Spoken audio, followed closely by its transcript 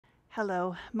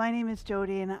Hello, my name is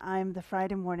Jody, and I'm the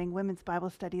Friday morning Women's Bible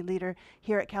Study leader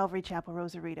here at Calvary Chapel,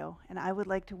 Rosarito. And I would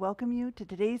like to welcome you to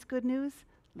today's Good News,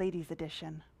 Ladies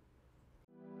Edition.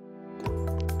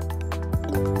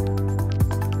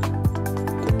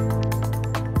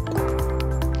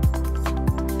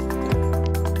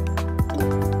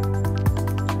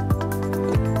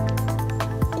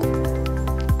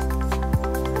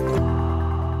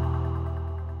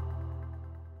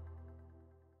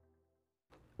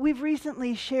 We've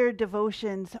recently shared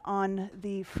devotions on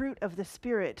the fruit of the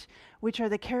Spirit, which are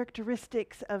the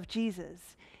characteristics of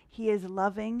Jesus. He is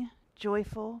loving,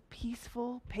 joyful,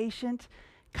 peaceful, patient,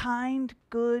 kind,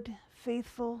 good,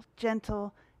 faithful,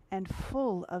 gentle, and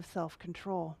full of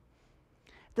self-control.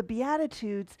 The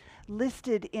Beatitudes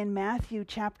listed in Matthew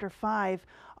chapter 5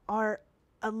 are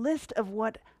a list of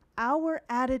what our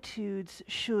attitudes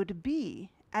should be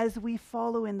as we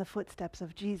follow in the footsteps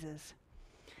of Jesus.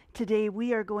 Today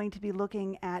we are going to be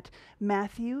looking at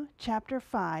Matthew chapter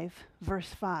 5,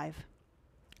 verse 5.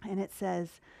 And it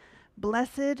says,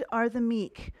 "Blessed are the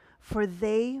meek, for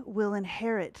they will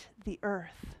inherit the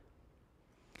earth."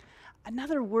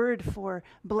 Another word for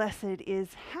blessed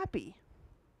is happy.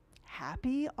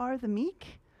 Happy are the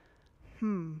meek?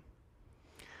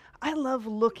 I love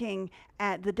looking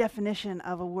at the definition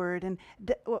of a word, and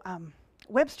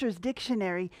Webster's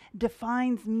dictionary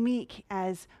defines meek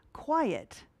as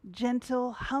quiet,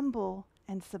 gentle, humble,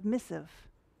 and submissive.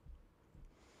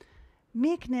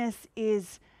 Meekness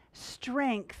is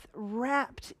strength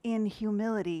wrapped in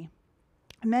humility.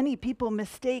 Many people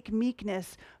mistake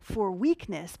meekness for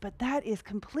weakness, but that is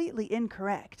completely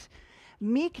incorrect.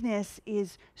 Meekness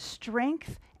is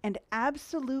strength and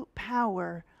absolute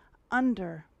power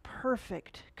under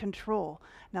perfect control.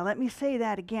 Now let me say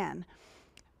that again.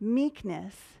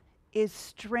 Meekness is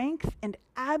strength and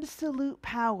absolute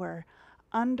power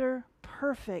under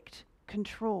perfect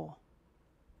control.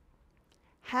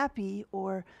 Happy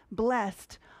or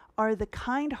blessed are the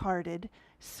kind-hearted,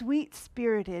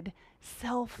 sweet-spirited,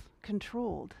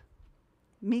 self-controlled.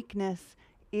 Meekness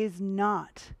is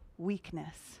not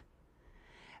weakness.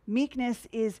 Meekness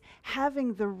is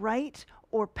having the right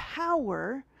or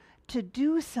power to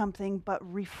do something but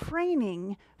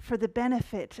refraining for the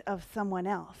benefit of someone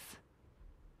else.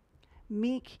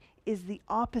 Meek is the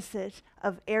opposite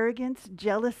of arrogance,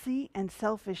 jealousy, and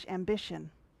selfish ambition.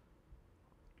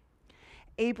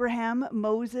 Abraham,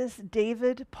 Moses,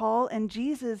 David, Paul, and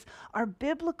Jesus are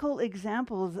biblical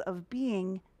examples of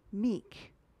being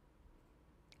meek.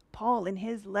 Paul, in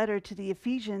his letter to the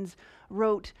Ephesians,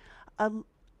 wrote,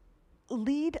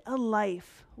 "Lead a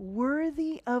life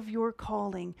worthy of your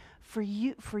calling, for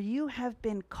you have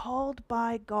been called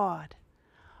by God.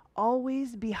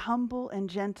 Always be humble and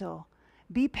gentle.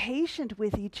 Be patient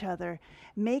with each other,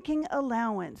 making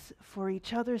allowance for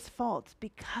each other's faults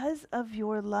because of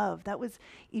your love." That was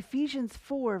Ephesians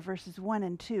 4, verses 1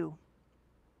 and 2.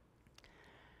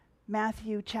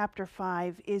 Matthew chapter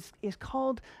 5 is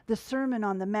called the Sermon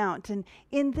on the Mount. And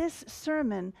in this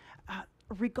sermon,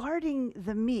 regarding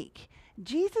the meek,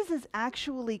 Jesus is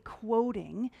actually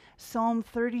quoting Psalm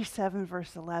 37,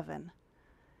 verse 11.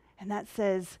 And that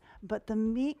says, "But the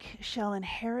meek shall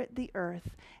inherit the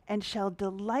earth and shall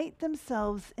delight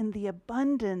themselves in the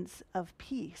abundance of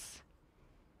peace."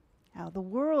 Now, the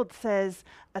world says,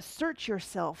 assert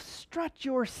yourself, strut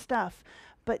your stuff.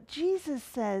 But Jesus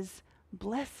says,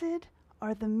 blessed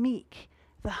are the meek,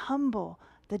 the humble,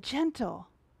 the gentle.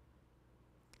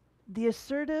 The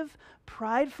assertive,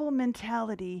 prideful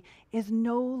mentality is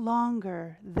no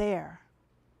longer there.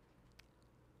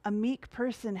 A meek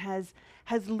person has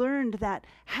learned that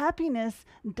happiness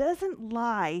doesn't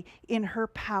lie in her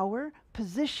power,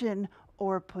 position,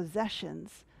 or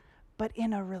possessions, but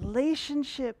in a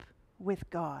relationship with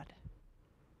God.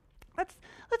 Let's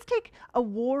take a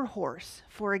war horse,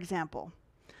 for example.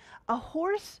 A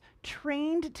horse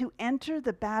trained to enter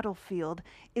the battlefield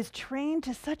is trained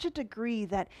to such a degree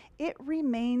that it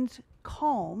remains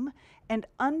calm and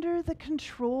under the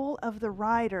control of the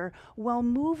rider while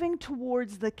moving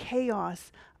towards the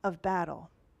chaos of battle.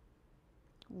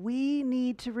 We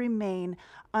need to remain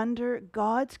under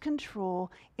God's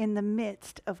control in the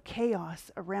midst of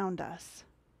chaos around us.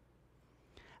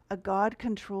 A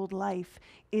God-controlled life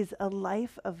is a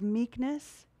life of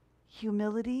meekness,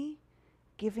 humility,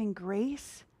 giving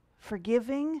grace,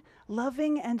 forgiving,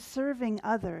 loving, and serving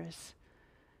others.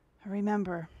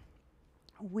 Remember,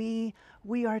 we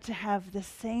are to have the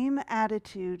same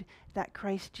attitude that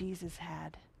Christ Jesus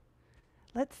had.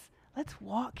 Let's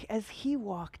walk as he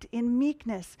walked, in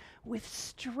meekness, with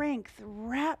strength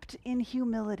wrapped in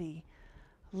humility,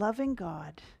 loving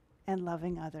God and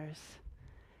loving others.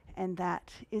 And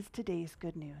that is today's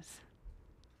good news.